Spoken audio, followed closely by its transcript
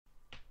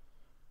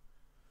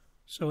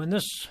So in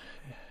this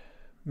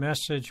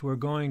message, we're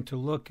going to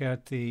look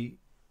at the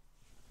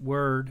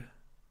word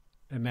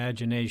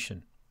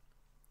imagination.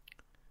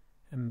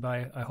 And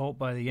I hope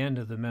by the end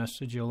of the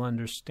message you'll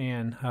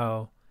understand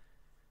how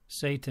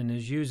Satan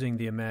is using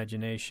the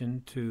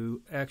imagination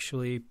to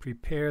actually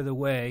prepare the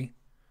way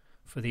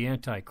for the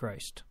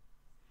Antichrist.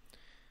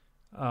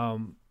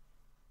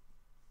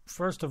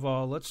 First of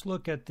all, let's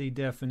look at the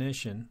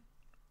definition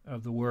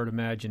of the word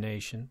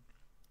imagination: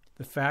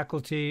 the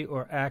faculty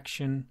or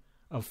action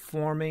of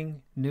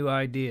forming new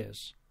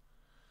ideas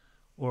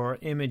or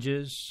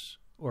images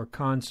or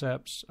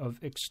concepts of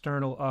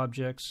external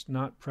objects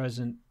not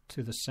present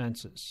to the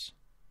senses.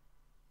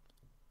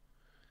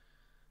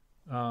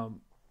 Now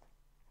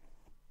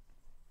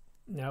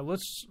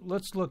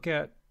let's look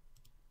at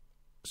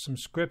some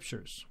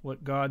scriptures,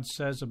 what God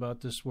says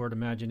about this word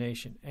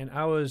imagination. And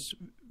I was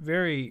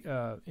very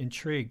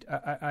intrigued.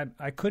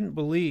 I couldn't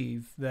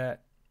believe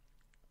that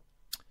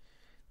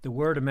the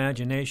word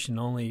imagination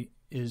only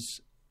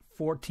is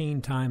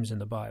 14 times in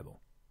the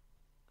Bible.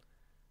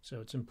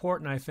 So it's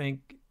important, I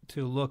think,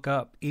 to look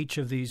up each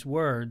of these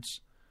words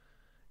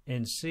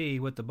and see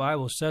what the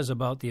Bible says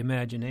about the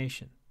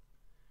imagination.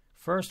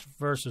 First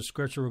verse of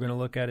Scripture we're going to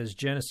look at is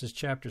Genesis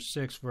chapter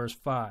 6, verse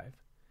 5.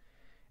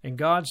 And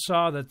God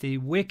saw that the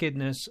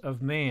wickedness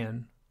of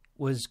man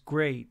was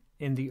great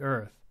in the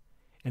earth,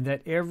 and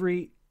that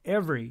every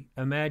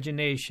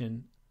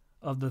imagination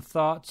of the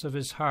thoughts of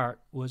his heart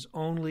was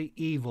only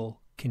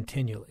evil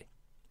continually.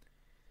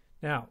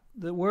 Now,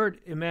 the word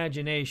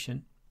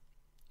imagination,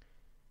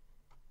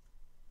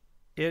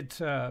 it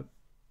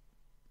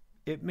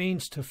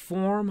means to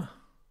form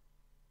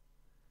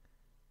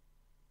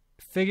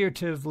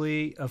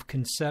figuratively of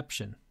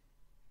conception,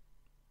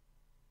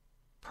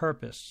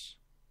 purpose,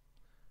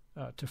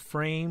 to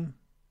frame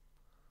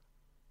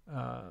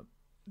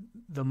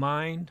the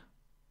mind.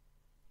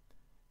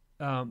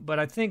 But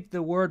I think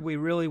the word we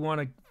really want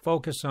to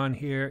focus on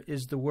here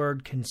is the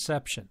word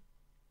conception.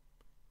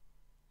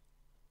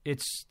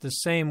 It's the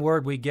same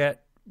word we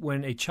get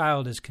when a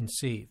child is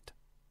conceived.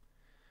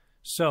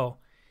 So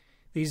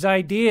these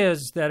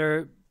ideas that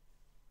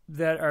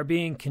are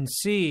being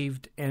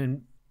conceived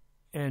and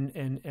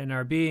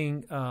are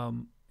being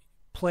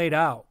played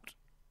out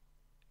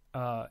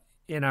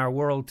in our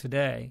world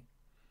today,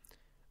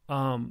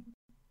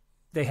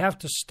 they have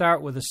to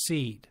start with a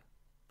seed,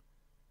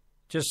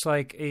 just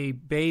like a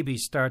baby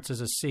starts as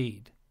a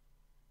seed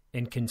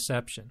in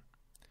conception.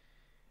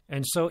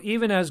 And so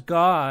even as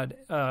God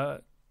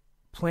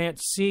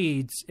plants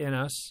seeds in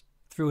us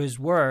through his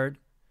word,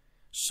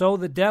 so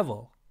the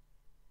devil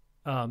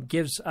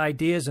gives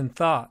ideas and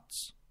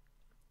thoughts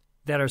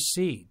that are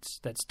seeds,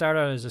 that start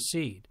out as a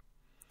seed.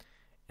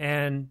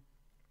 And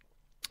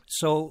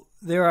so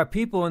there are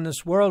people in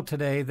this world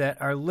today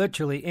that are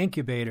literally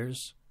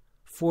incubators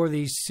for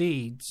these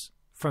seeds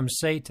from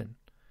Satan.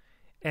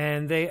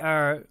 And they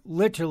are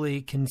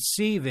literally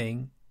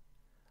conceiving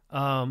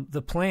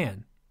the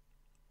plan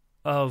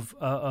of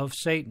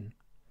Satan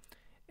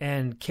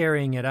and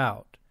carrying it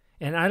out.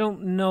 And I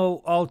don't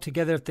know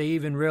altogether if they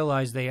even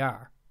realize they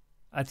are.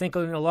 I think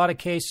in a lot of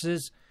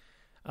cases,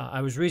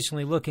 I was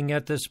recently looking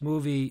at this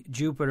movie,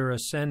 Jupiter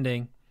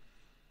Ascending,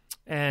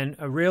 and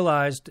I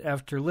realized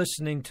after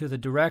listening to the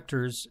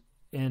directors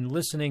and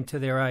listening to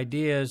their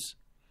ideas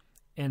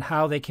and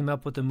how they came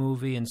up with the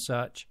movie and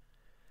such,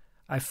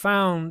 I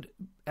found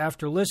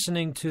after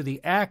listening to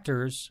the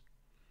actors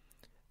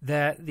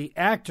that the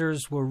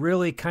actors were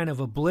really kind of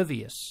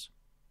oblivious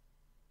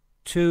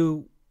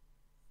to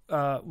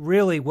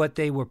really what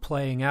they were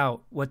playing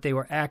out, what they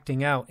were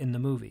acting out in the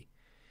movie.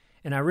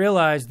 And I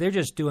realized they're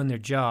just doing their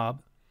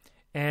job,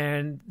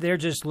 and they're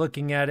just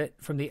looking at it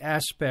from the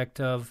aspect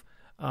of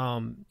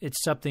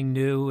it's something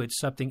new, it's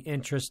something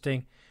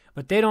interesting,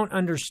 but they don't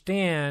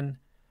understand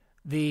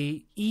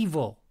the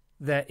evil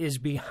that is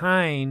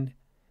behind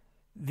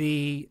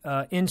the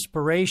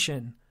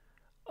inspiration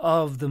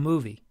of the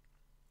movie.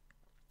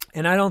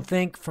 And I don't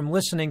think, from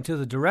listening to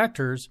the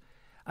directors,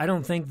 I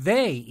don't think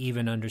they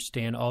even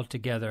understand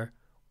altogether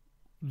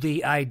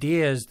the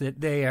ideas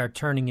that they are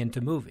turning into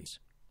movies.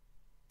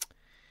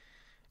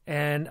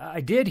 And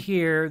I did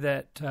hear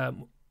that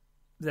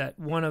that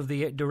one of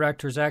the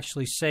directors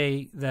actually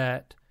say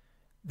that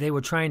they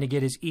were trying to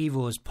get as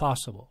evil as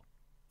possible,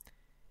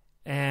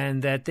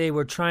 and that they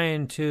were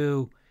trying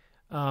to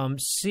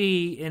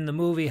see in the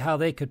movie how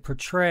they could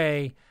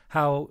portray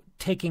how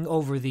taking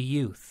over the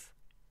youth.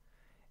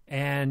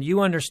 And you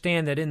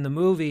understand that in the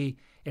movie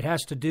it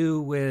has to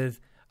do with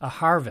a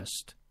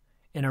harvest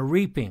and a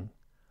reaping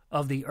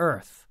of the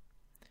earth.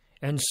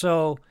 And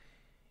so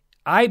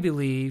I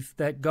believe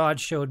that God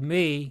showed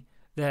me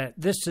that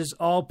this is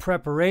all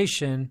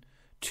preparation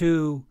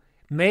to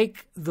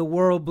make the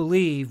world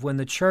believe when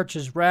the church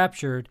is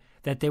raptured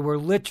that they were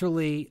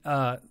literally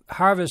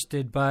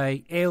harvested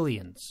by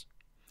aliens.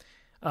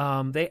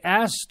 They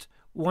asked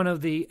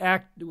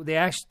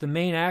the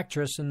main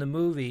actress in the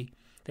movie,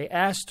 they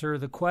asked her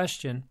the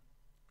question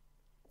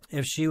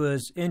if she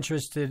was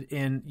interested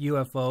in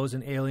UFOs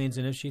and aliens,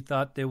 and if she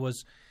thought there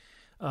was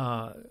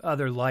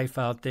other life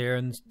out there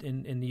in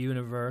the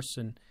universe,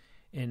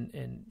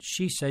 and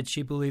she said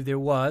she believed there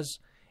was.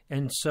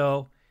 And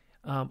so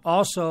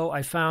also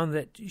I found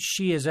that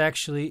she is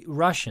actually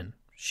Russian.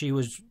 She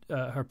was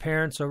her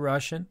parents are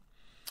Russian,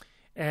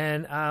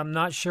 and I'm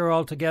not sure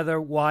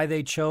altogether why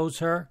they chose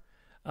her.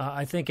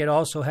 I think it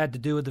also had to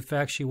do with the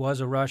fact she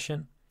was a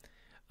Russian,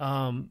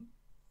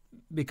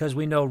 because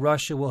we know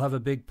Russia will have a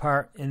big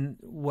part in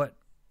what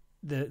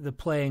the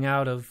playing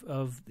out of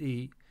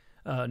the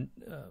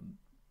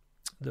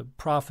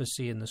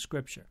prophecy in the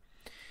Scripture.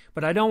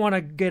 But I don't want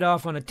to get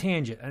off on a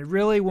tangent. I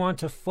really want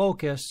to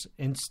focus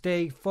and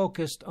stay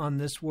focused on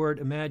this word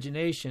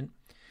imagination,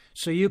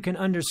 so you can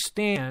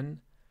understand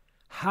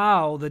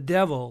how the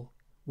devil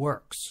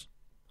works.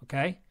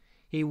 Okay?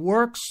 He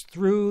works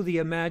through the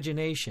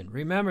imagination.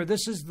 Remember,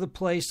 this is the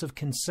place of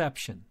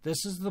conception.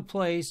 This is the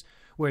place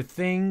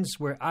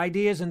where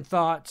ideas and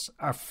thoughts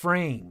are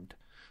framed,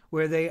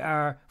 where they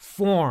are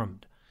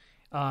formed,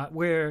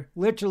 where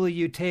literally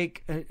you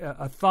take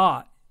a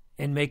thought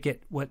and make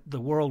it what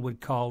the world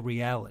would call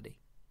reality.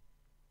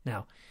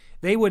 Now,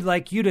 they would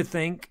like you to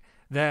think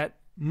that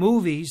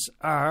movies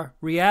are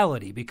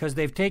reality because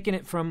they've taken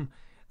it from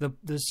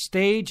the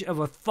stage of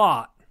a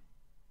thought,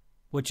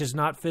 which is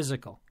not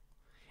physical,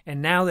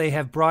 and now they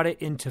have brought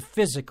it into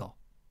physical.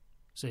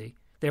 See,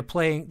 they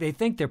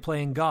think they're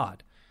playing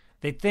God.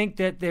 They think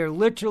that they're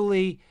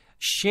literally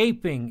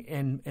shaping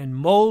and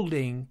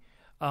molding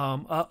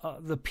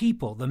the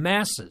people, the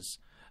masses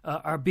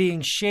are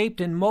being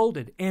shaped and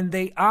molded, and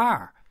they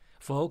are,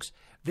 folks.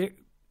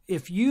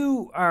 If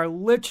you are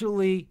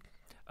literally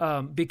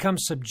become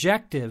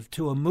subjective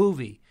to a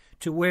movie,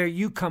 to where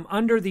you come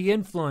under the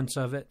influence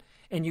of it,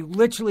 and you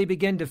literally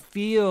begin to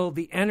feel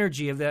the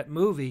energy of that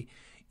movie,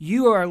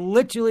 you are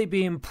literally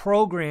being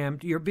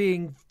programmed, you're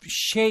being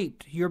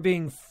shaped, you're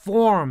being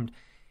formed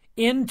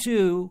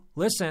into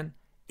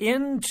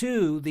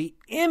the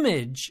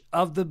image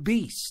of the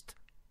beast.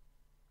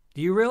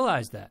 Do you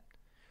realize that?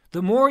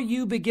 The more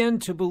you begin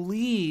to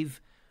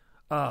believe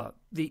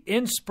the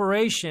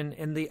inspiration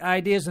and the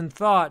ideas and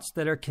thoughts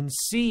that are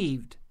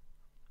conceived,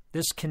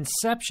 this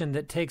conception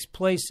that takes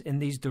place in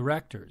these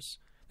directors,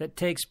 that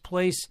takes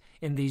place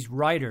in these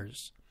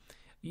writers,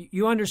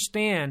 you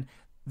understand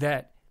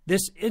that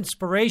this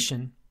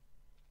inspiration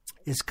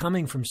is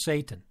coming from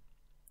Satan.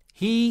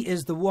 He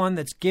is the one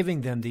that's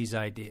giving them these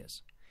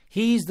ideas.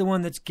 He's the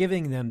one that's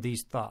giving them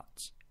these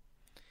thoughts.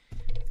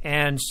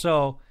 And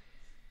so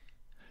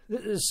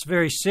this is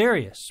very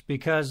serious,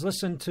 because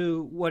listen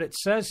to what it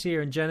says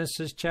here in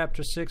Genesis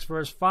chapter 6,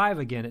 verse 5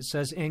 again. It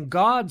says, "And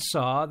God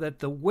saw that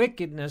the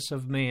wickedness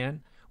of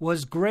man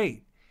was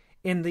great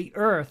in the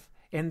earth,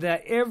 and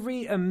that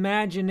every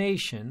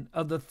imagination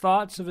of the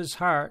thoughts of his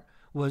heart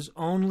was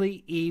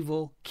only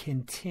evil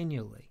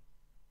continually."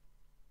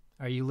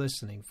 Are you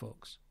listening,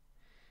 folks?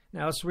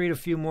 Now let's read a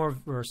few more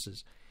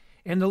verses.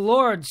 "And the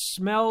Lord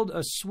smelled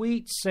a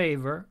sweet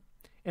savor,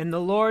 and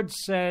the Lord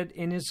said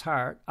in his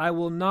heart, I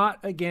will not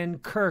again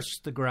curse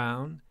the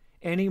ground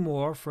any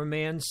more for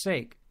man's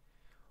sake.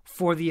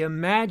 For the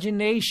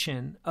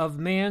imagination of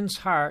man's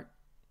heart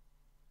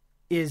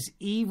is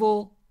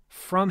evil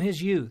from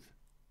his youth.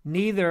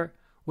 Neither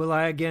will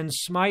I again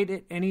smite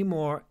it any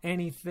more,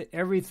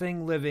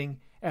 everything living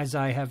as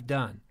I have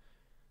done."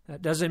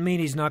 That doesn't mean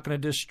he's not going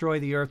to destroy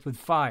the earth with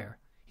fire.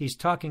 He's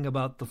talking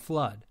about the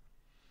flood.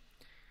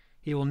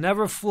 He will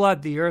never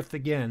flood the earth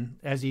again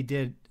as he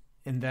did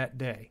in that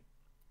day,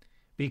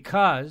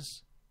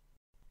 because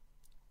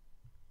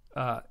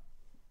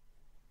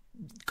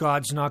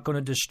God's not going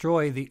to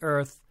destroy the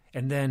earth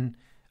and then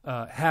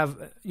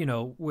have,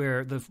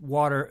 where the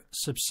water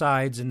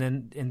subsides and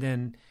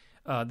then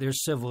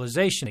there's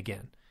civilization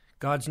again.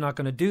 God's not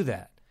going to do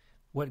that.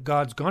 What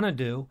God's going to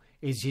do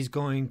is he's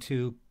going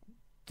to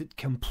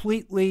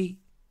completely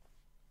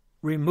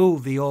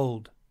remove the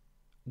old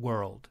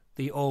world,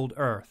 the old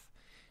earth.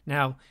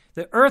 Now,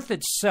 the earth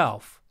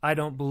itself, I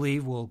don't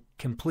believe will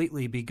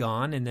completely be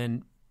gone and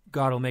then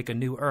God will make a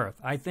new earth.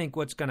 I think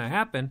what's going to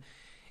happen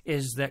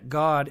is that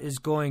God is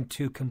going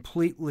to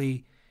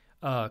completely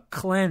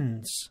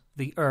cleanse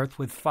the earth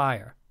with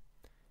fire.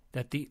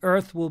 That the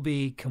earth will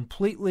be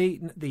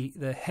completely,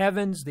 the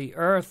heavens, the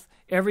earth,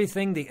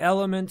 everything, the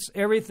elements,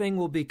 everything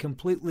will be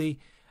completely,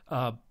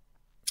 how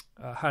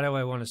do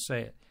I want to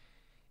say it?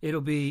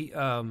 It'll be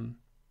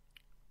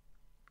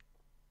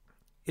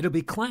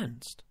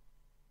cleansed.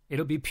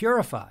 It'll be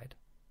purified.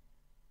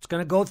 It's going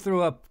to go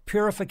through a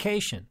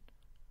purification.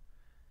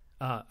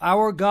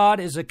 Our God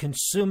is a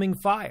consuming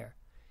fire.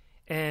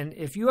 And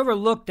if you ever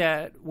looked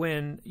at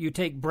when you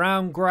take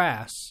brown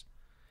grass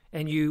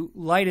and you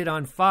light it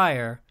on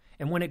fire,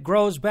 and when it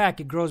grows back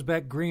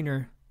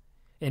greener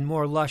and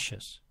more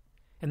luscious.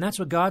 And that's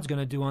what God's going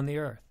to do on the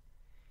earth.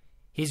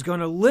 He's going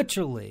to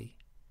literally,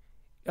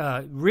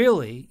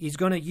 he's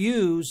going to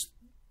use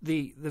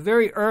the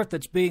very earth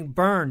that's being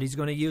burned, he's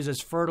going to use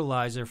as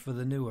fertilizer for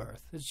the new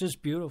earth. It's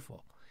just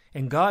beautiful.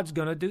 And God's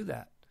going to do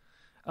that.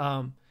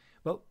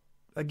 But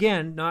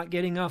again, not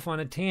getting off on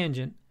a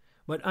tangent,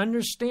 but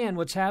understand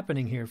what's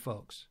happening here,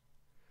 folks.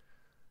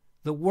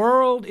 The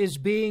world is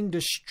being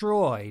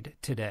destroyed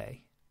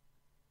today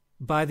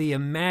by the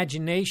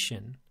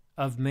imagination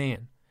of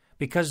man,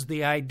 because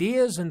the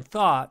ideas and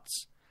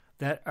thoughts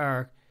that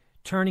are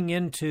turning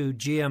into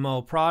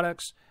GMO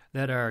products,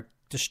 that are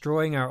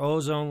destroying our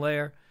ozone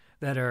layer,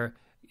 that are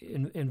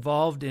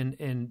involved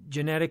in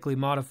genetically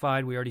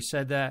modified, we already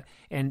said that,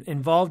 and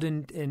involved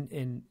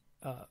in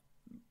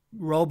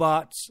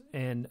robots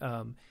and,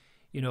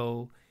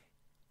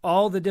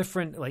 all the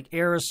different, like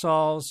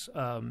aerosols,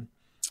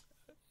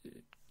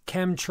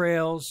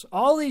 chemtrails,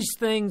 all these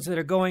things that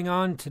are going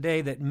on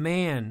today that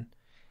man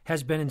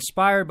has been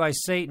inspired by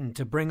Satan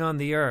to bring on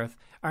the earth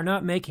are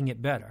not making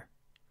it better.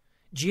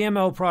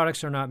 GMO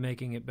products are not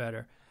making it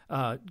better.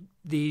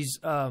 These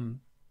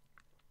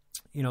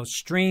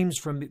streams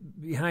from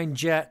behind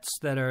jets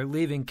that are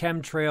leaving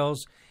chemtrails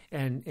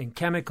and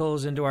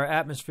chemicals into our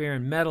atmosphere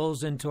and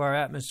metals into our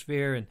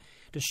atmosphere and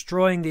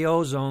destroying the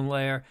ozone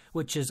layer,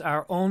 which is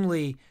our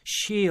only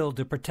shield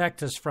to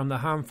protect us from the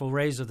harmful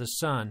rays of the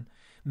sun.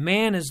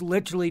 Man is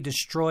literally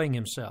destroying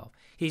himself.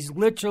 He's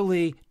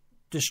literally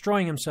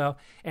destroying himself,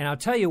 and I'll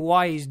tell you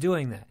why he's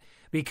doing that.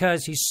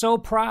 Because he's so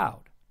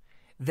proud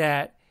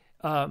that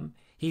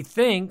he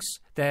thinks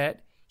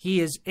that he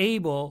is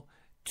able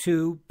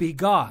to be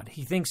God.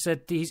 He thinks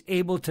that he's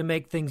able to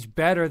make things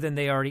better than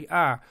they already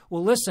are.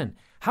 Well, listen,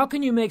 how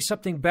can you make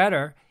something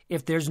better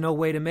if there's no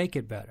way to make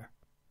it better?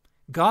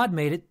 God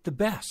made it the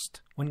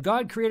best. When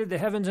God created the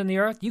heavens and the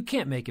earth, you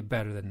can't make it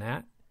better than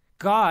that.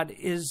 God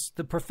is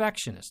the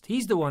perfectionist.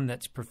 He's the one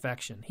that's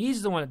perfection.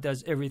 He's the one that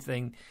does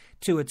everything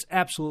to its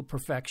absolute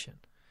perfection.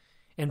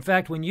 In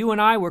fact, when you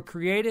and I were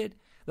created,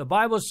 the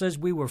Bible says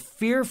we were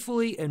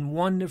fearfully and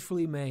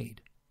wonderfully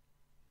made.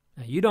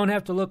 Now, you don't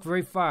have to look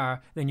very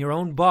far than your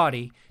own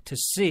body to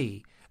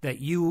see that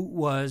you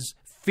was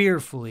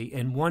fearfully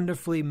and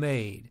wonderfully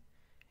made,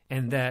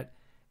 and that,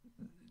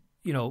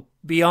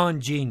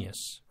 beyond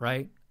genius,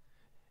 right?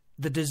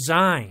 The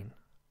design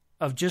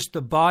of just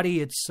the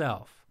body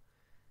itself.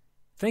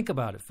 Think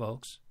about it,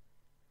 folks.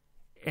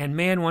 And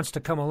man wants to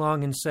come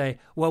along and say,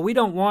 well, we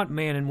don't want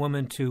man and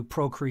woman to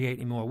procreate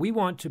anymore. We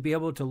want to be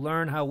able to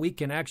learn how we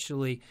can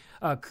actually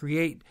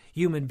create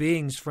human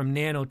beings from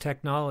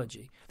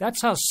nanotechnology.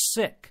 That's how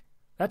sick,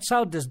 that's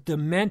how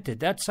demented,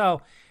 that's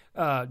how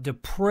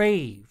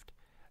depraved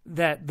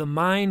that the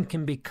mind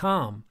can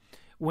become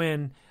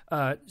when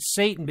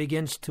Satan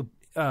begins to,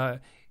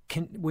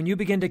 when you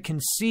begin to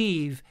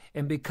conceive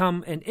and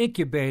become an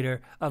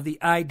incubator of the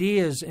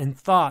ideas and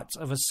thoughts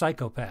of a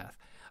psychopath,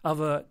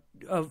 of a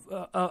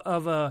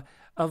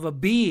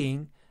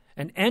being,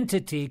 an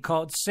entity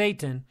called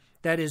Satan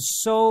that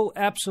is so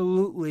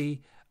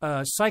absolutely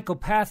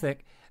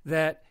psychopathic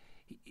that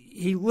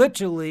he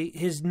literally,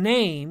 his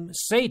name,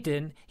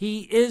 Satan,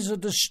 he is a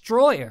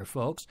destroyer,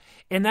 folks,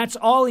 and that's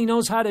all he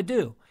knows how to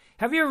do.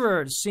 Have you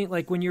ever seen,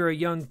 like when you're a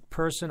young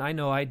person, I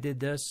know I did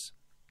this,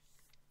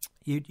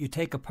 you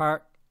take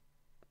apart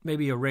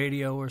maybe a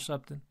radio or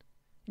something,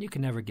 you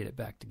can never get it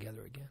back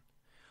together again.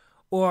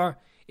 Or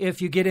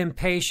if you get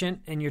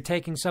impatient and you're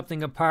taking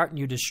something apart and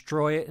you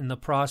destroy it in the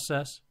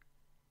process.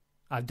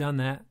 I've done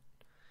that.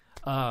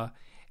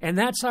 And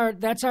that's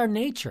our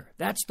nature.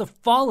 That's the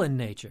fallen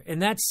nature.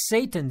 And that's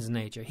Satan's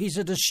nature. He's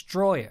a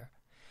destroyer.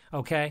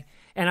 Okay?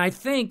 And I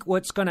think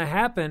what's going to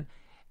happen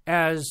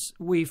as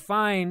we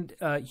find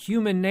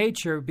human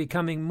nature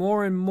becoming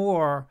more and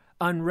more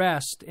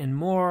unrest and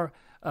more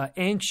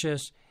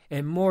anxious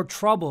and more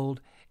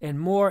troubled and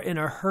more in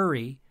a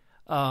hurry,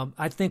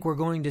 I think we're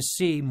going to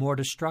see more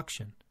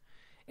destruction.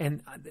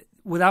 And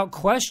without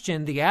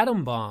question, the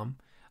atom bomb,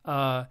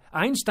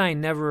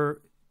 Einstein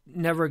never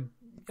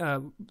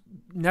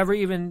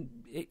even,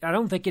 I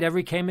don't think it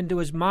ever came into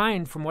his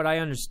mind, from what I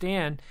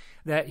understand,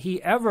 that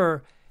he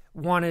ever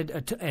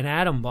wanted an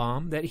atom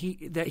bomb, that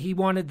he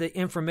wanted the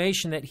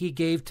information that he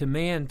gave to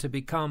man to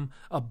become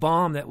a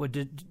bomb that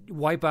would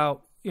wipe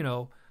out,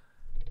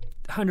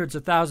 hundreds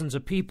of thousands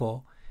of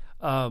people.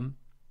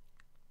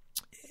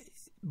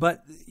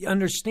 But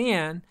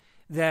understand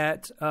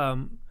that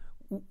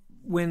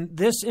when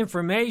this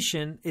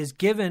information is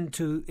given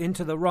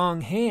into the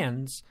wrong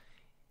hands,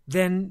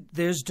 then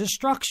there's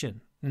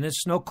destruction. And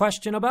there's no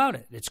question about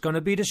it. It's going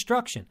to be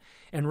destruction.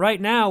 And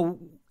right now,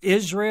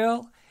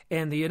 Israel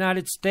and the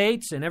United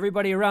States and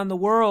everybody around the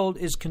world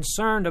is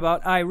concerned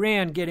about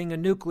Iran getting a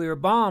nuclear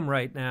bomb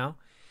right now.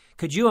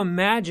 Could you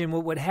imagine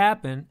what would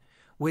happen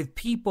with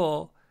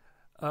people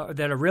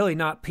that are really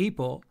not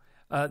people,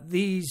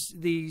 these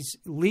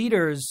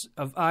leaders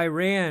of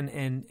Iran,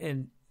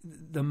 and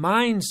the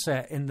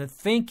mindset and the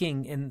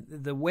thinking and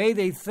the way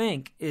they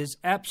think is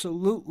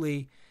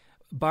absolutely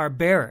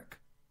barbaric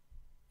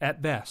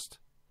at best.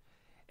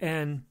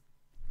 And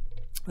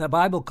the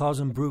Bible calls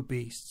them brute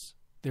beasts.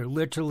 They're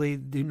literally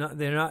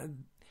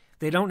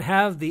they don't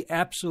have the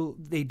absolute,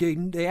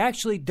 they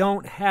actually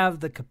don't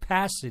have the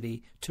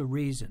capacity to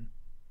reason.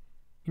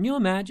 Can you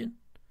imagine?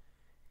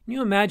 Can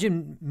you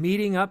imagine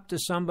meeting up to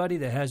somebody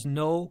that has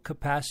no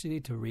capacity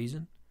to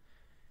reason,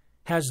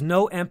 has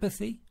no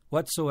empathy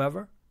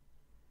whatsoever?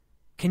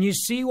 Can you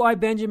see why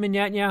Benjamin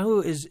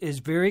Netanyahu is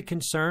very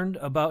concerned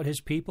about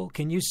his people?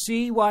 Can you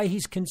see why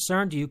he's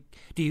concerned? Do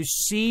you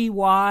see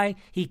why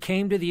he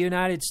came to the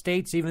United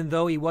States even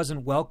though he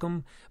wasn't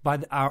welcomed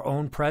by our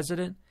own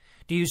president?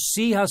 Do you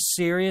see how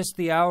serious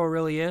the hour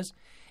really is?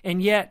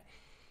 And yet,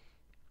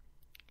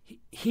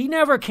 he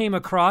never came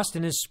across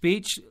in his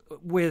speech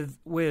with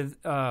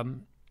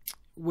some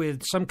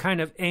kind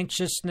of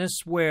anxiousness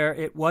where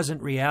it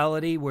wasn't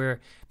reality,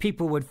 where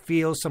people would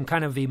feel some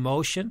kind of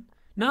emotion.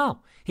 No,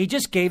 he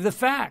just gave the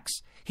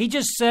facts. He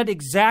just said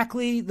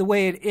exactly the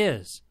way it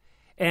is.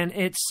 And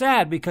it's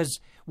sad because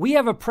we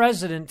have a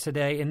president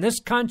today in this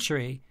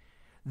country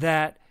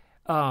that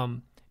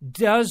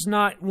does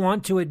not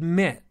want to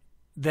admit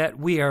that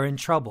we are in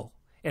trouble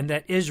and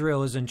that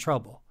Israel is in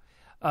trouble.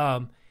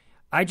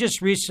 I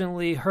just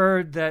recently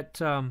heard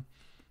that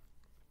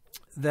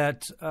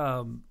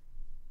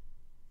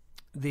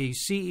the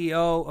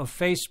CEO of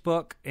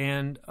Facebook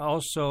and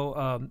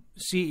also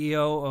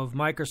CEO of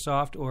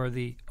Microsoft, or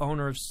the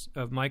owner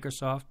of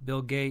Microsoft,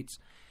 Bill Gates,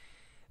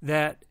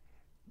 that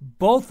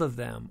both of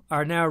them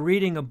are now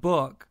reading a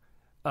book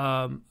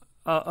and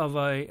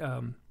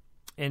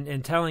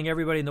telling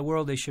everybody in the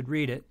world they should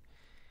read it.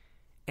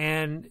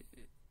 And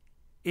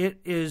it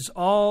is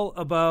all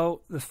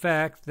about the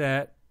fact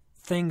that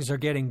things are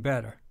getting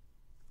better.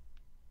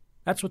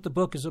 That's what the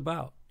book is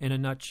about, in a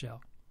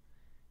nutshell.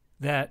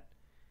 That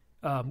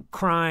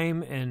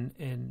crime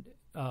and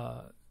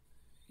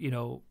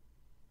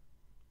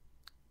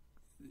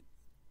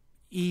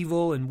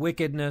evil and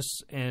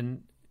wickedness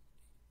and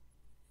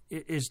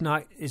is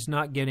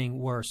not getting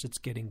worse. It's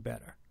getting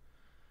better.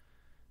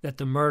 That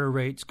the murder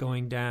rate's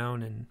going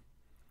down,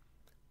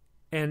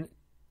 and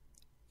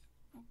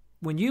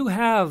when you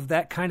have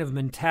that kind of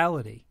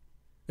mentality,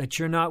 that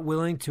you're not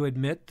willing to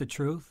admit the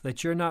truth,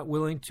 that you're not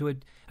willing to,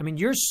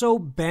 you're so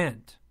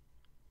bent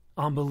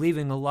on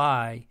believing a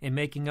lie and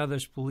making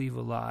others believe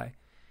a lie.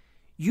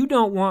 You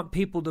don't want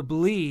people to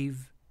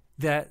believe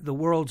that the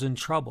world's in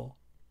trouble.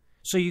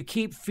 So you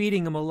keep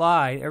feeding them a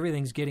lie,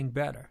 everything's getting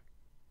better.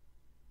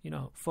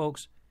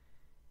 Folks,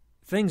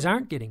 things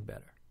aren't getting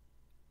better.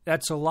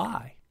 That's a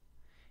lie.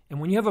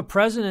 And when you have a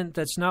president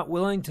that's not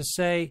willing to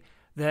say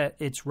that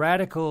it's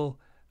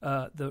radical,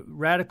 the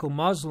radical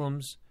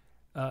Muslims,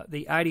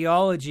 the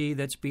ideology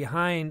that's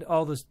behind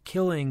all the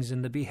killings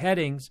and the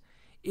beheadings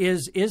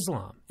is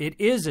Islam. It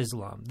is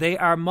Islam. They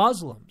are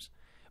Muslims,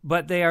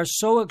 but they are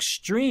so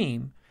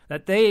extreme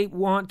that they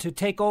want to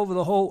take over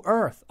the whole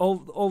earth,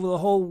 over the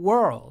whole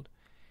world.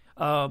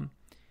 I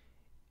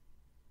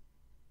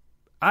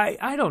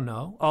don't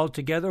know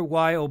altogether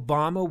why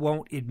Obama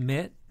won't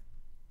admit,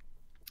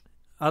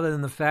 other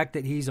than the fact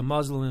that he's a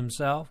Muslim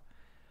himself.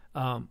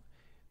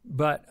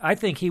 But I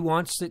think he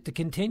wants it to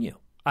continue.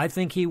 I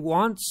think he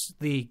wants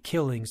the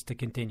killings to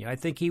continue. I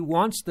think he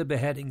wants the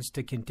beheadings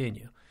to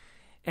continue.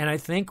 And I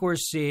think we're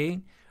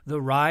seeing the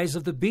rise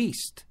of the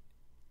beast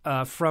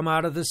from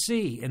out of the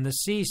sea, and the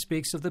sea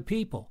speaks of the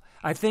people.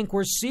 I think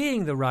we're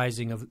seeing the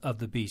rising of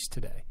the beast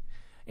today.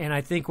 And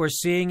I think we're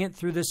seeing it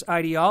through this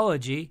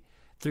ideology,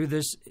 through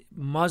this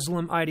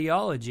Muslim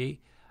ideology.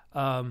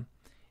 And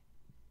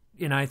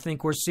I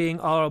think we're seeing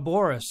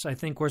Ouroboros. I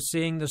think we're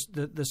seeing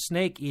the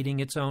snake eating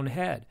its own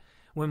head.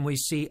 When we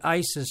see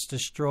ISIS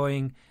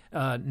destroying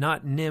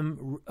not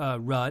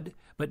Nimrod,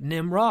 but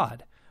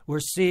Nimrod. We're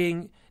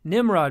seeing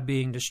Nimrod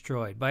being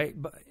destroyed.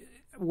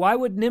 Why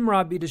would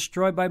Nimrod be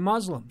destroyed by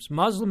Muslims?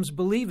 Muslims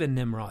believe in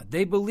Nimrod.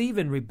 They believe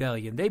in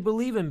rebellion. They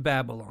believe in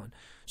Babylon.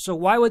 So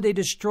why would they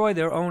destroy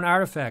their own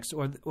artifacts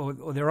or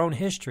their own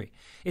history?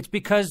 It's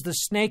because the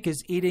snake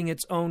is eating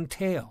its own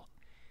tail.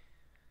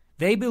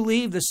 They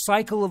believe the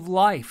cycle of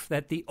life,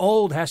 that the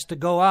old has to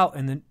go out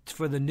and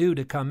for the new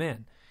to come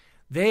in.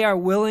 They are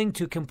willing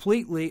to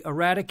completely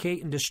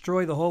eradicate and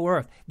destroy the whole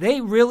earth.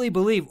 They really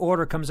believe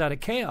order comes out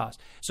of chaos.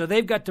 So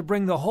they've got to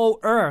bring the whole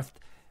earth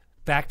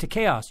back to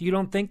chaos. You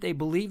don't think they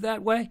believe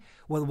that way?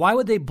 Well, why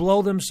would they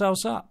blow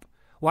themselves up?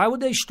 Why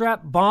would they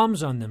strap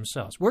bombs on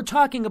themselves? We're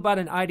talking about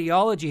an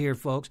ideology here,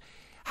 folks.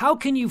 How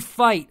can you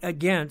fight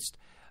against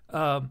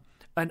an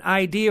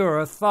idea or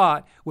a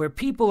thought where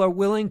people are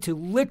willing to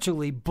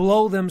literally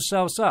blow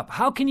themselves up?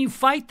 How can you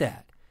fight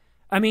that?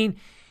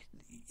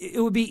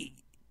 It would be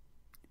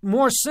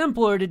more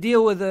simpler to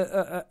deal with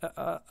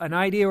an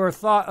idea or a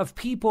thought of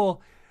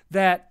people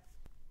that,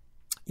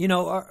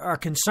 are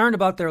concerned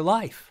about their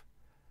life.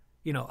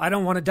 I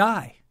don't want to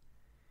die.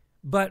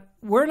 But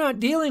we're not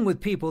dealing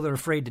with people that are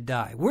afraid to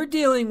die. We're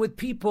dealing with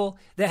people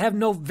that have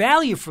no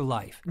value for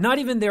life, not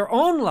even their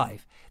own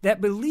life,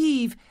 that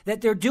believe that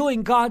they're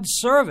doing God's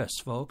service,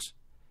 folks.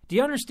 Do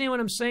you understand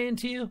what I'm saying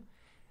to you?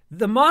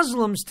 The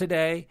Muslims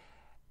today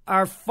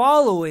are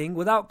following,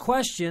 without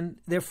question,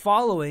 they're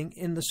following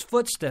in the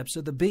footsteps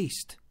of the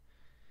beast.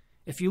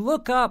 If you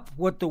look up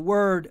what the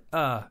word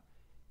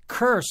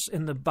curse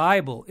in the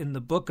Bible, in the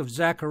book of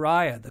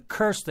Zechariah, the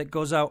curse that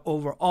goes out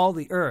over all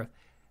the earth,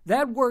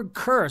 that word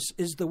curse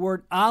is the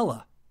word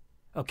Allah,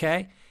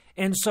 okay?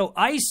 And so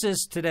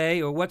ISIS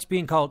today, or what's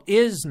being called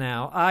IS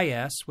now,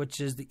 IS, which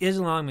is the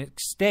Islamic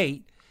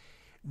State,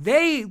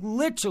 they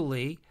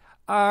literally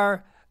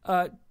are,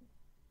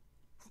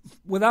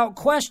 without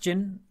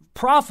question,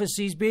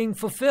 prophecies being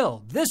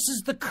fulfilled. This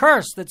is the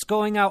curse that's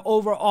going out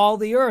over all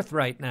the earth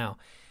right now.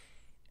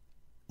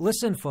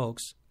 Listen,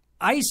 folks,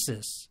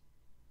 Isis,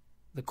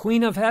 the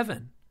Queen of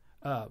Heaven,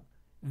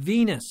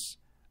 Venus,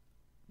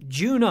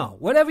 Juno,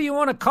 whatever you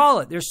want to call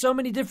it. There's so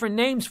many different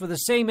names for the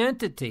same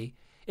entity.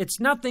 It's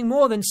nothing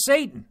more than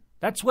Satan.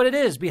 That's what it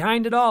is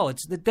behind it all.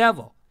 It's the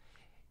devil.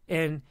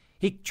 And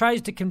he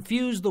tries to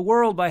confuse the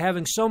world by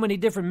having so many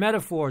different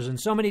metaphors and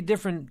so many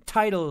different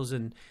titles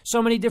and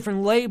so many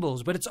different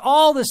labels. But it's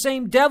all the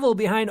same devil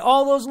behind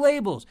all those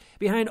labels,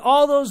 behind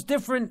all those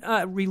different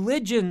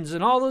religions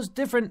and all those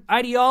different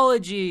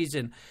ideologies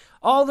and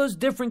all those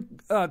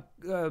different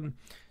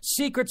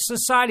secret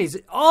societies.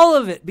 All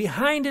of it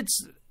behind it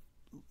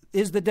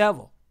is the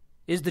devil,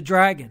 is the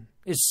dragon,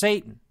 is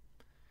Satan.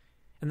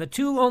 And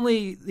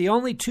the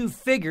only two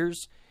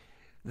figures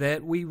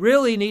that we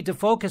really need to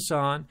focus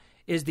on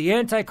is the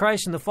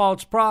Antichrist and the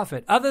false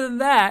prophet. Other than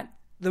that,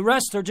 the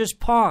rest are just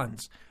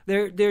pawns.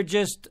 They're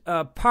just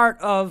part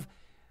of,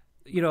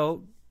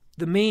 the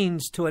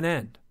means to an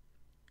end.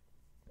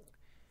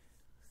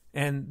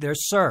 And they're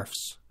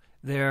serfs.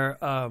 They're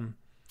pawns.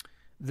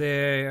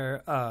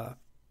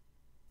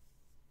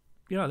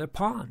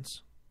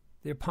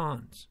 They're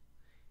pawns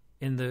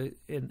in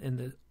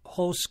the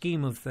whole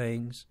scheme of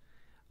things.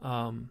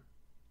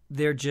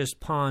 They're just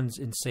pawns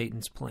in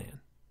Satan's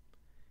plan.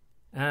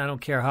 And I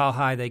don't care how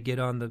high they get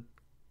on the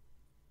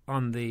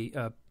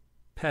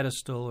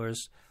pedestal or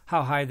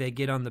how high they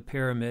get on the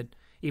pyramid.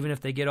 Even if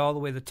they get all the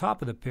way to the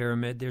top of the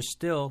pyramid, they're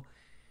still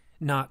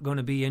not going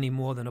to be any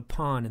more than a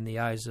pawn in the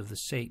eyes of the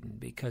Satan,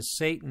 because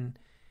Satan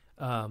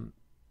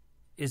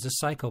is a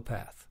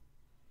psychopath.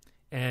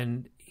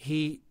 And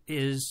he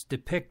is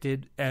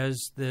depicted as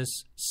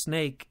this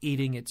snake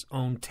eating its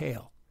own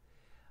tail.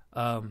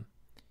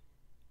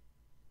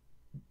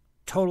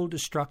 Total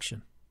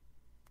destruction.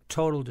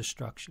 Total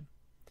destruction.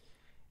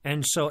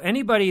 And so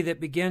anybody that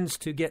begins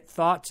to get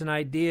thoughts and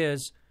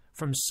ideas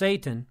from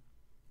Satan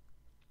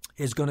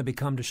is going to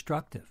become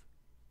destructive.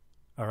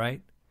 All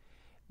right?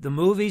 The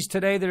movies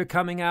today that are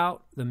coming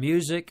out, the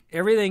music,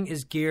 everything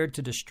is geared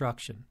to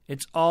destruction.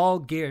 It's all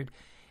geared.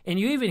 And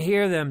you even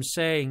hear them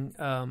saying,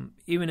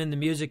 even in the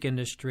music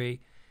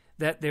industry,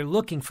 that they're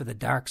looking for the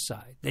dark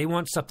side. They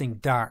want something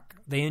dark.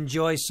 They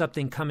enjoy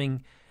something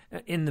coming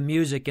in the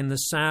music, in the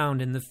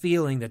sound, in the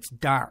feeling that's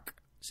dark.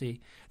 See,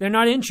 they're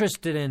not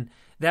interested in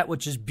that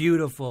which is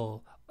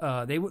beautiful.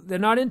 They're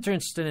not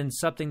interested in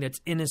something that's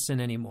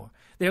innocent anymore.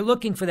 They're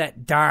looking for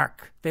that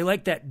dark. They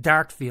like that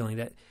dark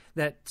feeling.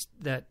 That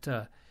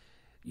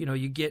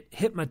you get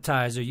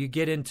hypnotized, or you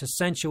get into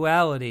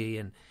sensuality,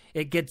 and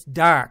it gets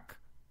dark,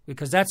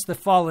 because that's the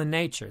fallen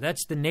nature.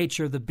 That's the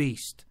nature of the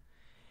beast.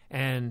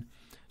 And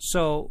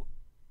so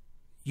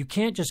you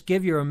can't just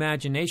give your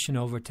imagination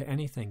over to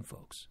anything,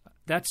 folks.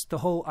 That's the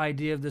whole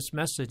idea of this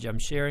message I'm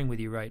sharing with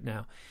you right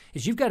now,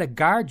 is you've got to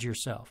guard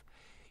yourself.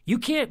 You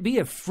can't be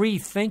a free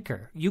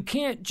thinker. You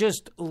can't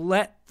just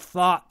let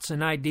thoughts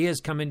and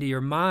ideas come into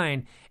your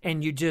mind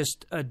and you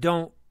just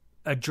don't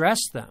address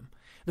them.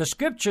 The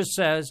scripture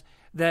says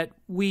that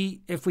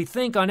if we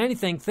think on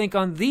anything, think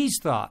on these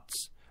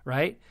thoughts,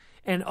 right?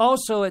 And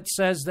also it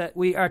says that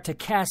we are to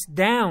cast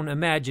down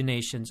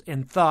imaginations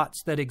and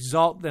thoughts that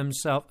exalt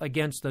themselves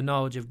against the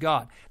knowledge of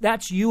God.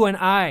 That's you and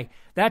I.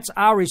 That's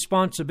our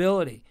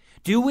responsibility.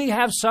 Do we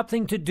have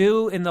something to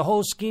do in the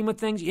whole scheme of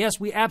things? Yes,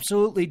 we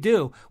absolutely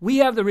do. We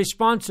have the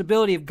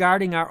responsibility of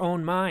guarding our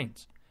own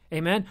minds.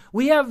 Amen?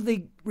 We have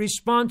the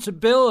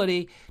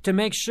responsibility to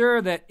make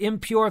sure that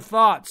impure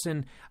thoughts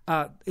and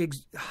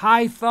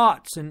high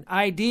thoughts and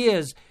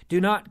ideas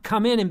do not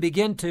come in and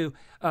begin to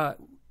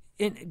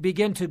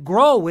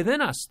grow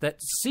within us,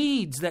 that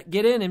seeds that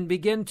get in and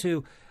begin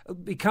to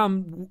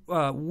become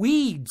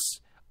weeds,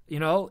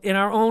 in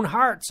our own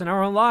hearts and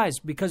our own lives.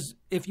 Because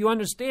if you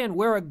understand,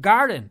 we're a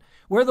garden.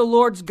 We're the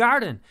Lord's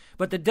garden.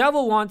 But the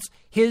devil wants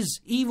his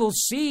evil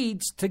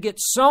seeds to get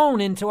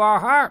sown into our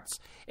hearts,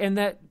 and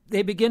that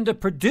they begin to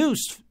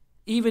produce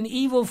even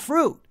evil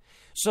fruit.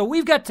 So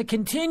we've got to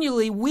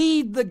continually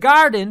weed the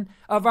garden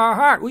of our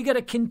heart. We've got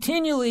to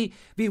continually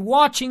be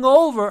watching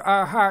over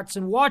our hearts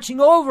and watching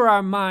over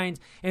our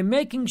minds and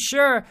making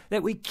sure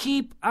that we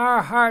keep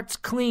our hearts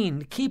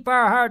clean, keep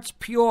our hearts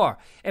pure,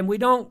 and we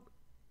don't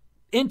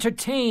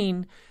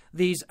entertain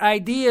these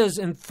ideas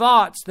and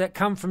thoughts that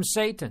come from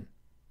Satan.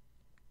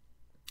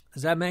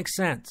 Does that make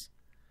sense?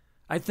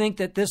 I think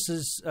that this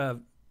is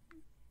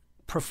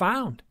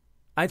profound.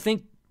 I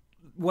think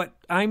what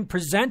I'm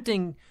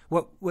presenting,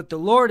 what the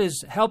Lord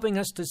is helping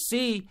us to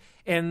see,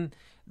 and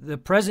the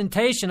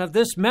presentation of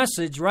this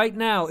message right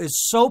now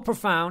is so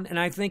profound, and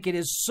I think it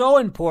is so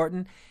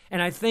important.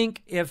 And I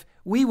think if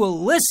we will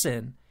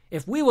listen,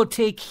 if we will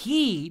take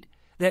heed,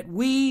 that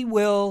we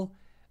will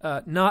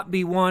not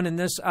be one in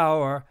this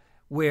hour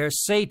where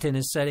Satan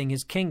is setting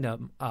his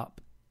kingdom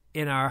up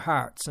in our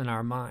hearts and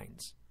our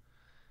minds.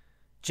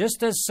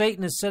 Just as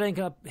Satan is setting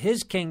up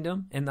his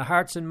kingdom in the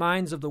hearts and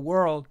minds of the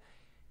world,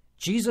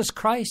 Jesus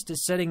Christ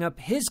is setting up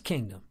his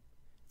kingdom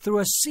through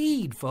a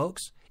seed,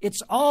 folks.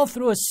 It's all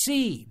through a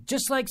seed.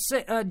 Just like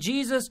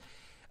Jesus,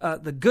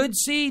 the good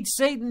seed,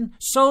 Satan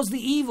sows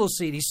the evil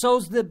seed. He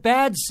sows the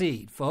bad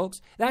seed, folks.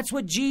 That's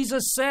what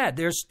Jesus said.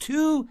 There's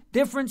two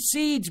different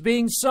seeds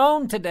being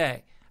sown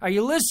today. Are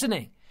you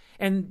listening?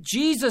 And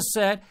Jesus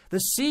said the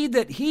seed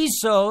that he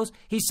sows,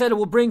 he said it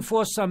will bring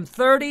forth some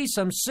 30,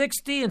 some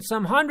 60, and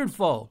some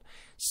 100-fold.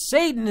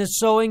 Satan is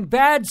sowing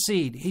bad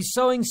seed. He's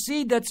sowing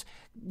seed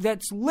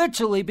that's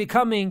literally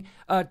becoming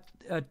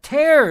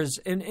tares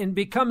and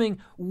becoming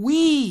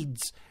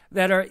weeds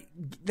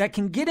that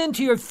can get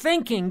into your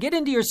thinking, get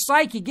into your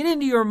psyche, get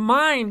into your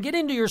mind, get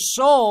into your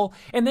soul,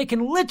 and they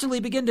can literally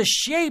begin to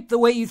shape the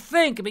way you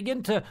think and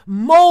begin to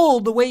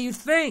mold the way you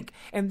think.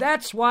 And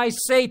that's why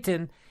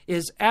Satan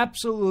is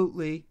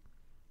absolutely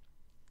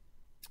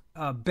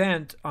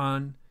bent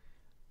on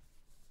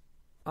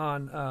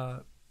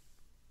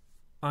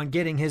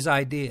getting his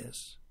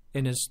ideas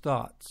and his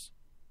thoughts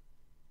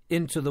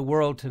into the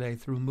world today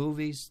through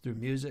movies, through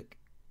music.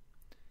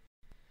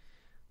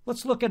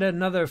 Let's look at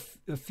a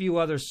few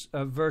other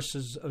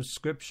verses of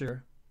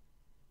Scripture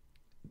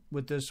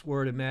with this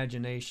word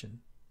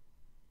imagination.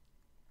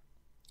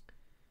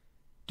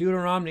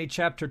 Deuteronomy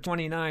chapter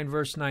 29,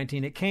 verse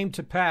 19. It came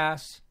to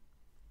pass,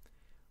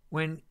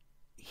 when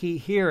he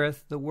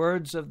heareth the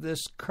words of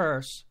this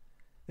curse,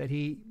 that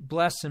he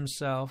bless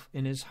himself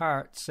in his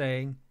heart,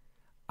 saying,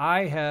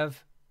 I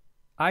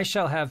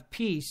shall have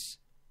peace,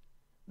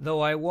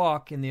 though I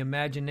walk in the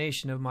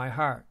imagination of my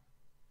heart,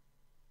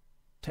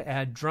 to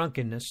add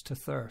drunkenness to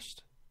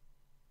thirst.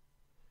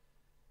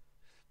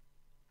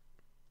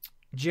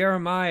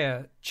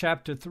 Jeremiah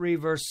chapter 3,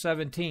 verse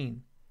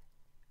 17.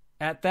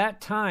 At that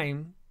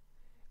time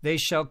they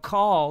shall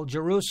call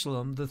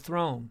Jerusalem the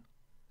throne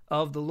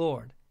of the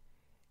Lord,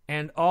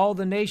 and all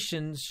the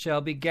nations shall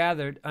be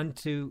gathered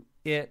unto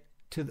it,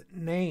 to the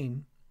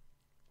name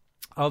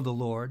of the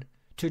Lord,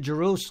 to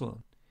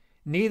Jerusalem.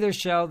 Neither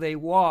shall they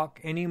walk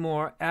any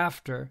more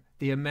after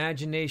the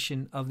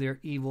imagination of their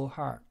evil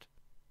heart.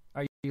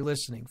 Are you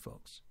listening,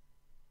 folks?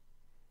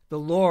 The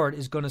Lord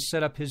is going to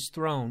set up his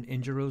throne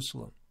in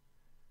Jerusalem.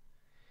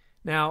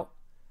 Now,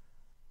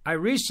 I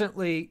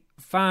recently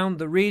found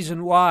the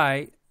reason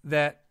why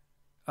that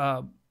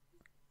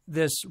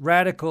this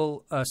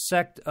radical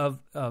sect of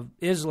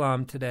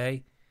Islam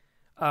today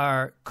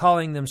are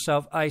calling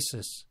themselves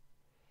ISIS.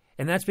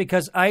 And that's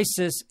because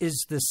ISIS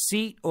is the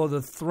seat or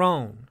the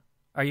throne.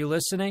 Are you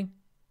listening?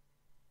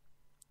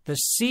 The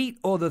seat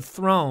or the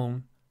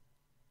throne,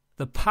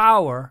 the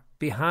power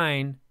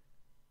behind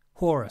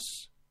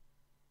Horus.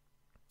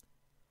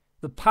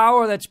 The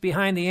power that's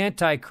behind the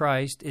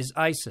Antichrist is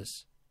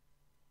ISIS.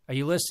 Are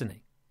you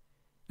listening?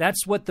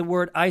 That's what the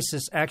word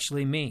ISIS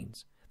actually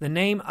means. The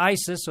name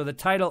ISIS, or the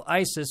title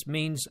ISIS,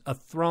 means a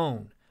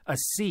throne, a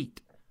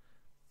seat.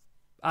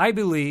 I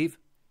believe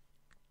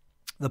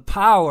the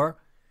power,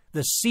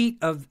 the seat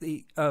of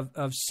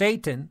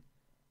Satan,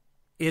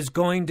 is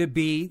going to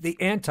be the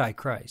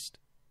Antichrist.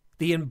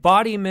 The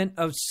embodiment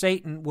of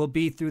Satan will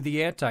be through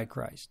the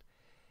Antichrist.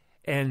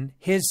 And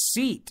his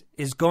seat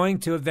is going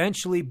to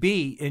eventually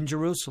be in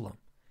Jerusalem.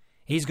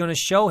 He's going to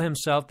show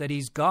himself that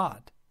he's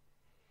God.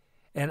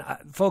 And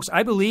folks,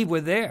 I believe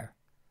we're there.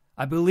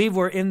 I believe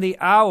we're in the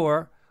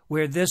hour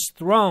where this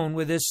throne,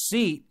 where this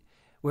seat,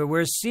 where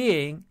we're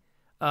seeing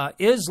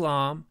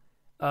Islam,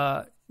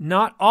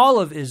 not all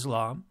of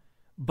Islam,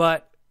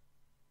 but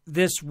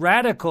this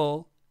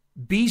radical,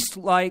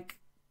 beast-like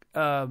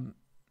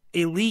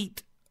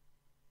elite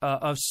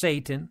of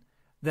Satan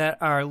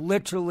that are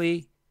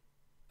literally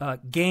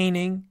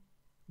gaining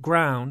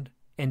ground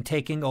and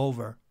taking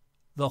over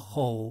the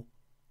whole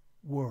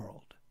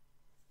world.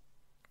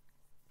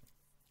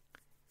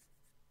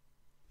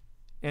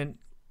 And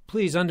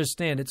please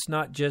understand, it's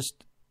not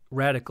just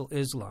radical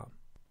Islam.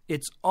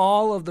 It's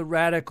all of the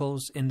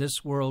radicals in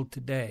this world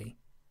today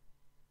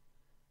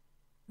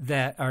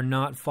that are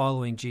not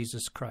following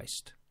Jesus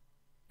Christ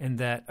and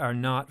that are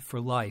not for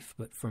life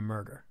but for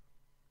murder.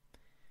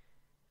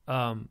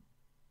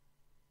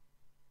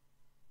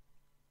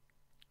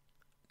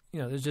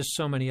 There's just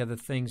so many other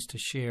things to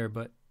share,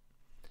 but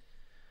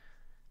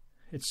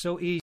it's so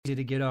easy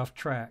to get off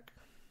track.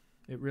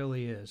 It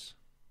really is.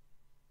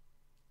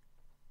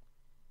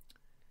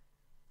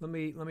 Let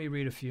me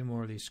read a few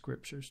more of these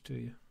scriptures to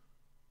you.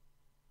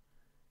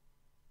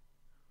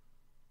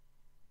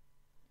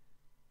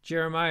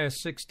 Jeremiah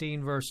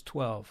 16, verse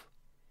 12.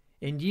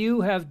 And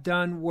you have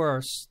done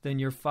worse than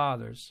your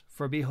fathers,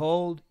 for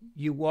behold,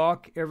 you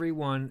walk every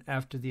one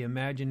after the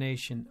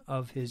imagination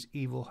of his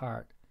evil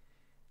heart,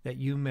 that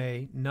you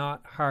may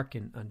not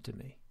hearken unto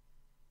me.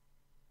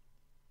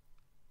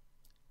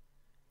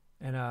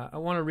 And I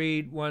want to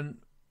read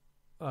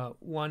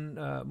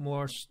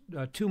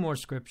two more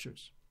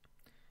scriptures.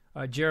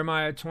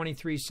 Jeremiah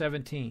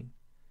 23:17.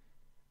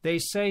 They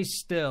say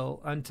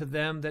still unto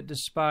them that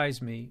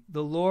despise me,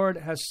 the Lord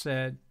has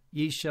said,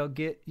 ye shall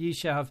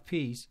have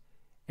peace.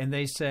 And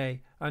they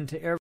say unto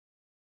every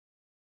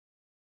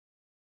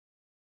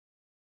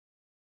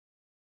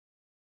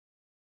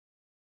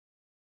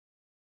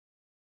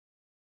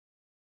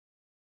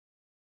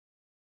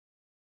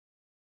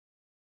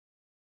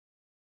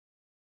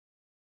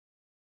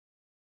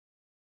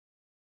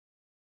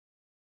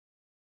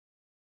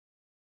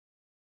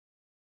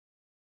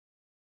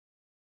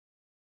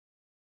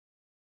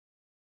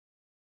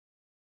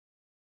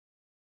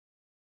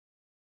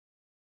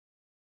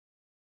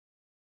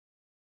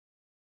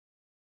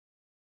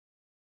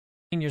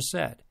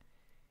said.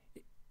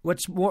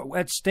 What's more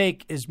at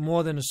stake is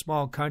more than a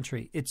small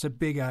country. It's a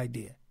big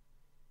idea.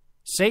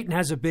 Satan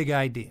has a big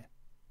idea.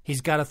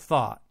 He's got a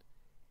thought,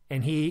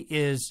 and he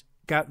is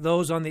got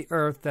those on the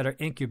earth that are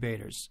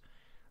incubators,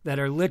 that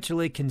are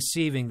literally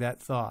conceiving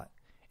that thought,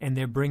 and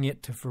they're bringing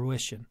it to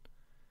fruition.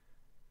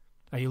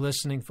 Are you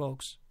listening,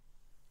 folks?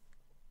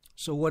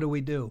 So what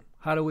do?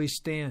 How do we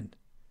stand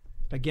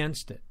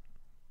against it?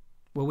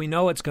 Well, we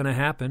know it's going to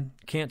happen.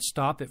 Can't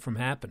stop it from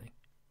happening.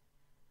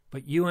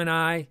 But you and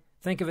I,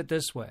 think of it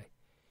this way.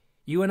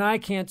 You and I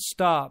can't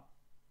stop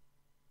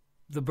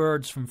the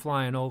birds from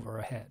flying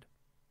overhead,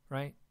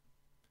 right?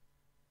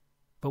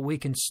 But we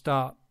can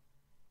stop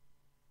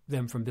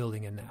them from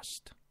building a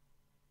nest.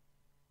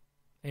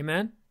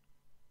 Amen?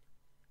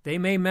 They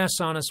may mess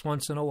on us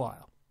once in a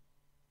while,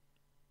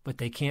 but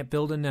they can't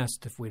build a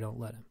nest if we don't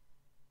let them.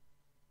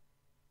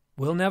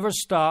 We'll never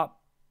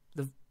stop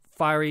the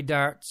fiery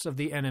darts of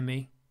the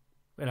enemy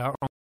at our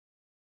own.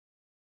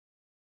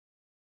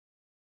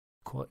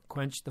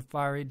 Quench the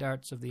fiery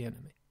darts of the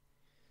enemy.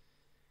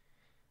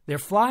 They're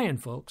flying,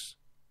 folks.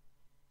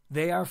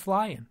 They are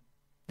flying.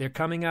 They're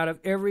coming out of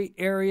every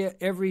area,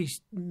 every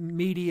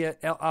media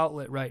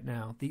outlet right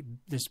now.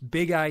 This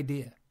big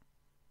idea,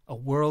 a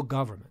world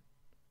government,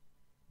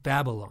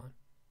 Babylon,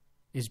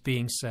 is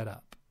being set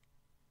up.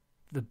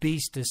 The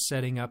beast is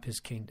setting up his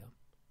kingdom.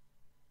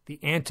 The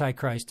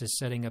Antichrist is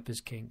setting up his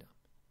kingdom.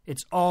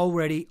 It's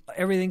already,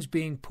 everything's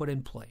being put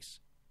in place.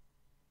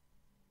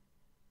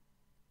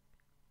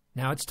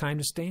 Now it's time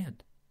to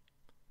stand.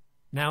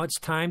 Now it's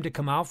time to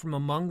come out from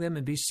among them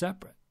and be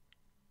separate.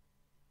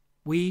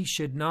 We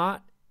should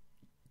not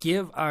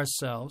give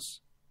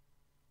ourselves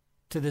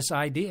to this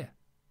idea.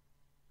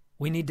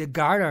 We need to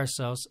guard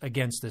ourselves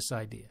against this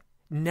idea.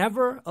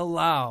 Never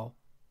allow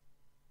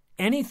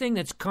anything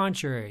that's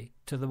contrary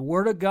to the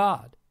Word of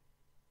God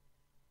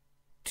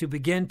to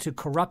begin to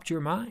corrupt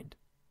your mind.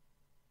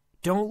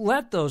 Don't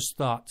let those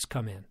thoughts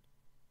come in.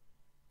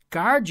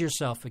 Guard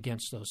yourself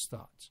against those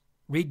thoughts.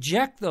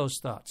 Reject those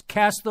thoughts.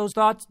 Cast those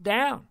thoughts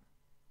down.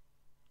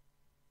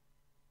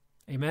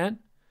 Amen?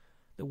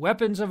 The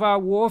weapons of our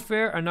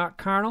warfare are not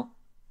carnal,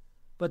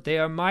 but they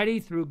are mighty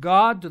through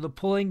God to the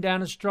pulling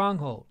down of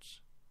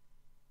strongholds.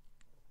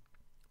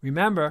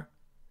 Remember,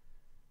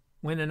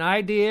 when an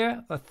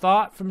idea, a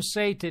thought from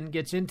Satan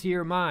gets into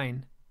your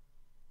mind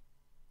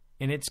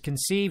and it's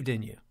conceived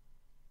in you,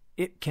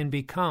 it can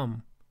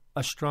become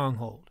a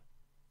stronghold.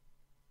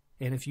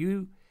 And if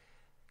you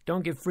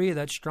don't get free of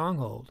that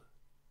stronghold,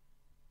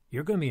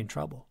 you're going to be in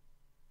trouble.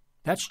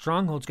 That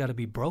stronghold's got to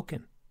be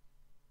broken.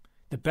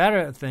 The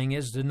better thing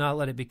is to not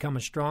let it become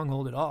a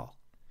stronghold at all.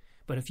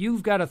 But if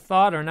you've got a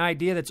thought or an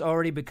idea that's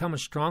already become a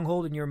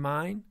stronghold in your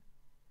mind,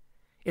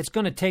 it's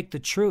going to take the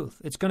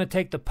truth. It's going to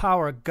take the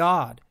power of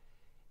God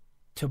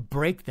to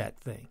break that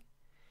thing.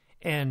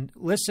 And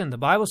listen, the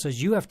Bible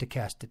says you have to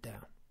cast it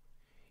down.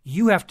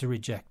 You have to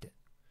reject it.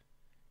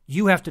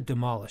 You have to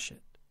demolish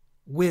it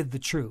with the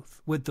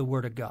truth, with the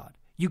Word of God.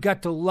 You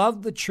got to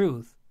love the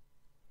truth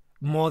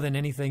more than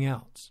anything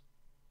else.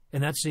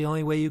 And that's the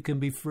only way you can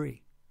be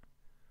free.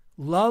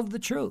 Love the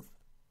truth.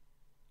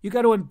 You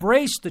got to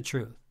embrace the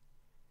truth.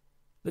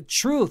 The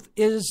truth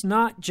is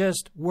not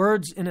just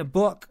words in a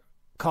book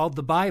called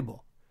the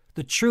Bible.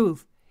 The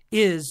truth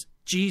is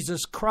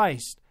Jesus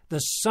Christ, the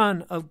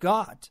Son of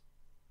God.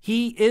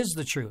 He is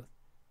the truth.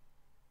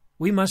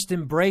 We must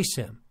embrace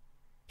him.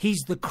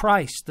 He's the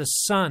Christ, the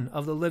Son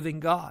of the living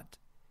God.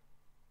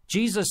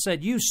 Jesus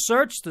said, you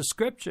search the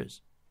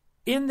Scriptures.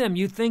 In them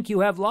you think you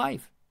have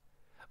life.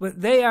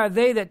 But they are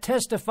they that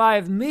testify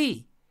of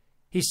me.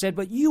 He said,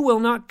 but you will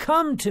not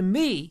come to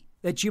me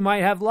that you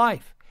might have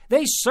life.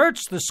 They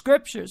search the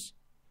Scriptures.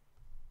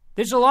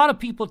 There's a lot of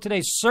people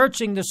today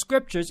searching the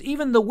Scriptures.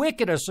 Even the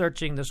wicked are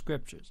searching the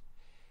Scriptures.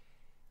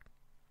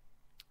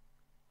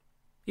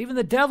 Even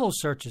the devil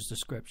searches the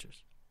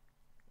Scriptures.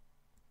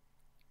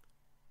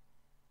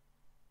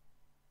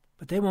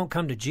 But they won't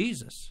come to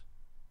Jesus.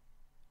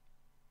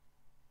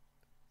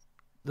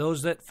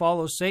 Those that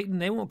follow Satan,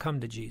 they won't come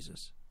to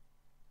Jesus.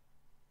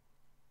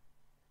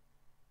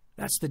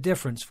 That's the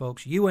difference,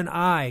 folks. You and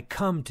I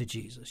come to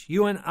Jesus.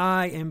 You and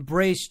I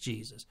embrace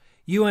Jesus.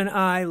 You and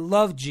I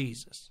love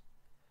Jesus.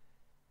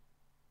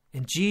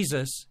 And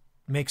Jesus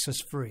makes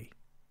us free.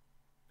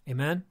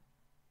 Amen?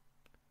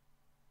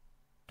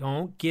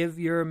 Don't give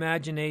your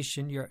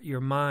imagination,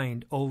 your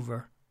mind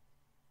over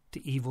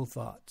to evil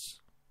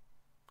thoughts.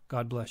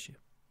 God bless you.